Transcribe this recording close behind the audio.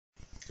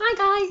Hi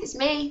guys, it's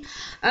me.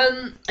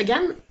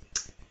 Again,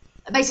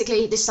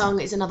 basically this song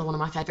is another one of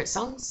my favourite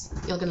songs.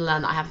 You're going to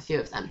learn that I have a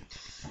few of them.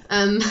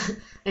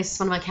 This is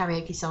one of my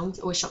karaoke songs,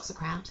 always shocks the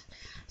crowd.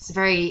 It's a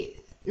very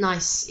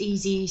nice,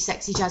 easy,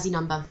 sexy, jazzy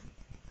number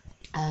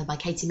by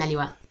Katie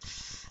Melua.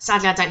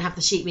 Sadly, I don't have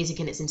the sheet music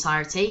in its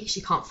entirety because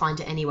you can't find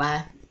it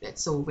anywhere.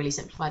 It's all really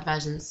simplified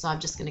versions, so I'm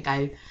just going to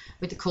go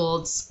with the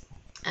chords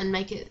and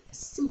make it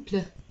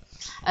simpler.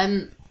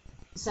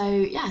 So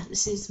yeah,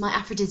 this is My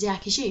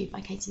Aphrodisiac Is You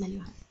by Katie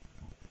Melua.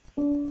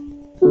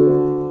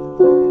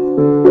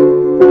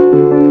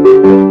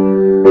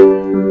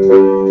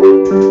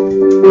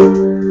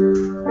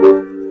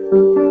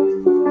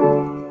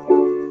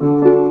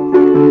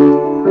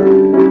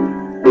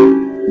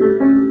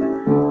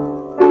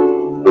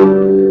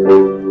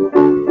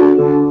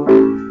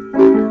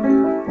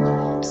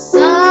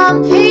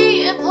 Some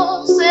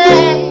people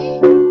say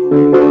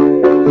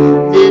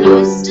that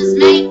oysters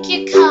make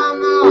you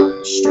come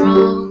on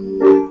strong,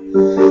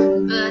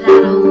 but I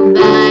don't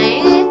buy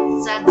it.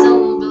 I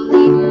don't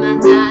believe my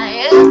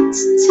diet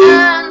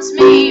turns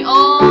me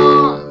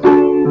on.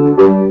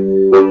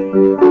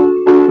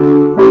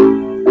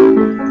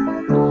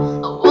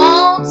 I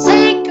won't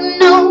take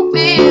no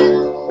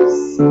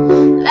pills.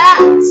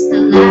 That's the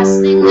last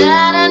thing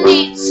that I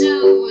need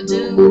to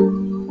do.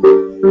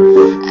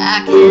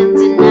 I can't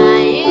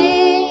deny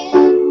it.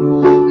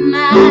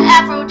 My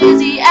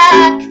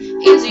aphrodisiac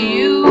is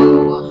you.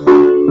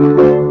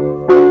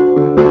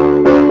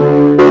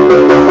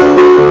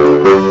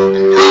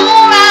 And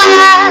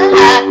alright,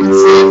 I could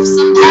sniff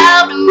some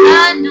powder,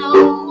 I know,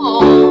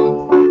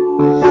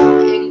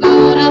 and go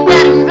to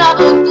bed in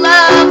rubber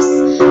gloves,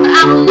 but I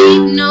don't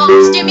need no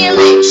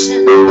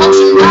stimulation,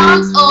 potion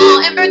bombs,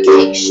 or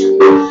imbrication.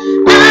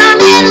 I'm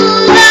in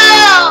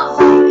love,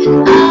 in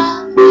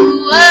other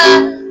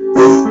words.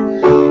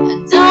 I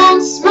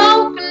don't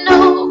smoke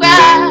no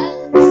grass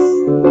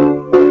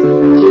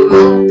or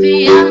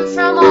opium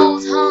from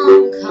old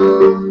Hong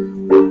Kong.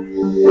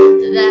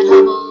 That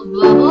hubble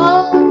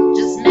bubble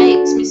just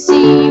makes me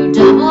see you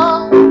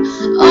double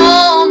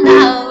all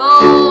night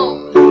long.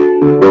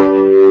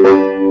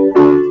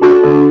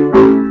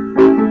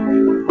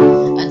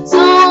 I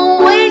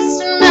don't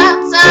waste my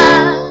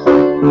time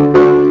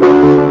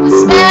with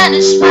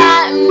Spanish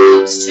fighting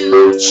boots to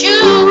chew.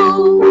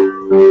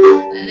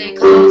 They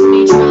cause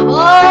me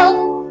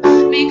trouble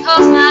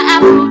because my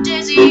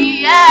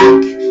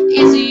aphrodisiac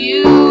is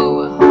you.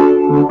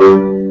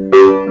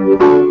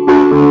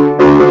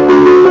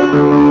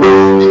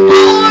 And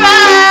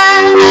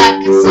alright, I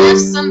can sniff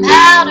some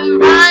powder,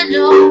 I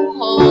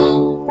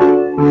know,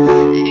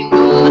 and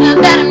go to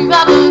bed in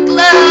rubber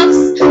gloves.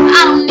 I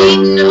don't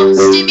need no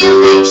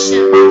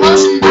stimulation,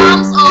 potion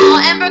bombs,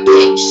 or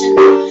imbrication.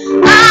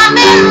 I'm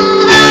in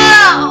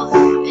love,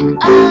 in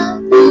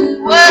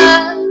other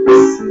words.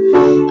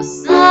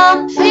 Some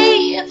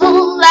people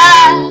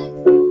like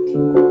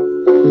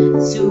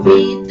to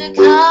read the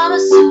Kama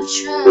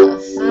Sutra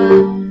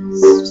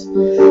first,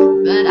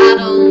 but I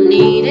don't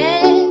need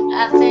it.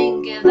 I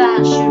think if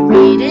I should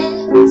read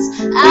it,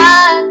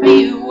 I'd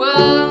be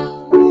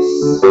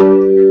worse.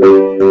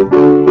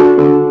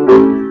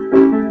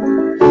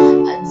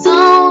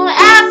 Don't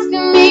ask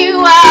me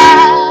why,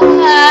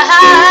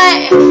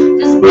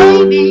 'cause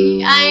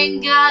baby, I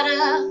ain't got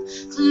a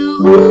clue.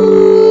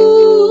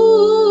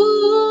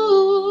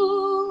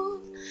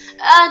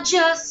 I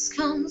just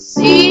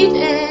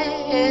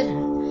conceded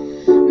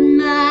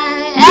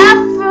my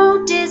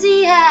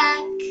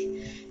aphrodisiac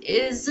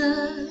is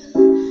you.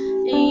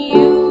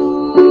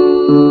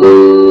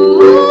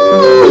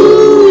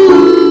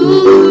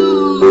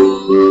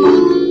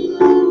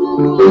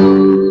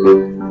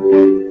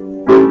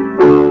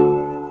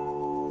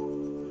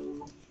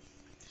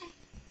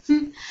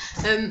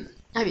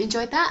 I hope you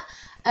enjoyed that.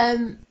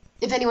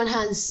 If anyone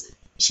has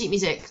sheet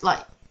music,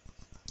 like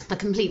the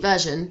complete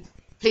version,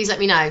 please let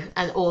me know,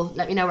 or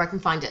let me know where I can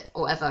find it,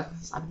 or whatever.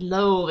 I'd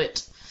love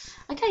it.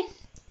 Okay,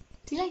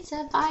 see you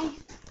later. Bye.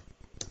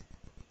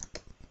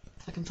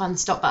 If I can find the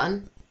stop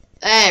button.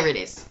 There it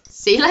is.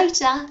 See you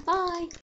later. Bye.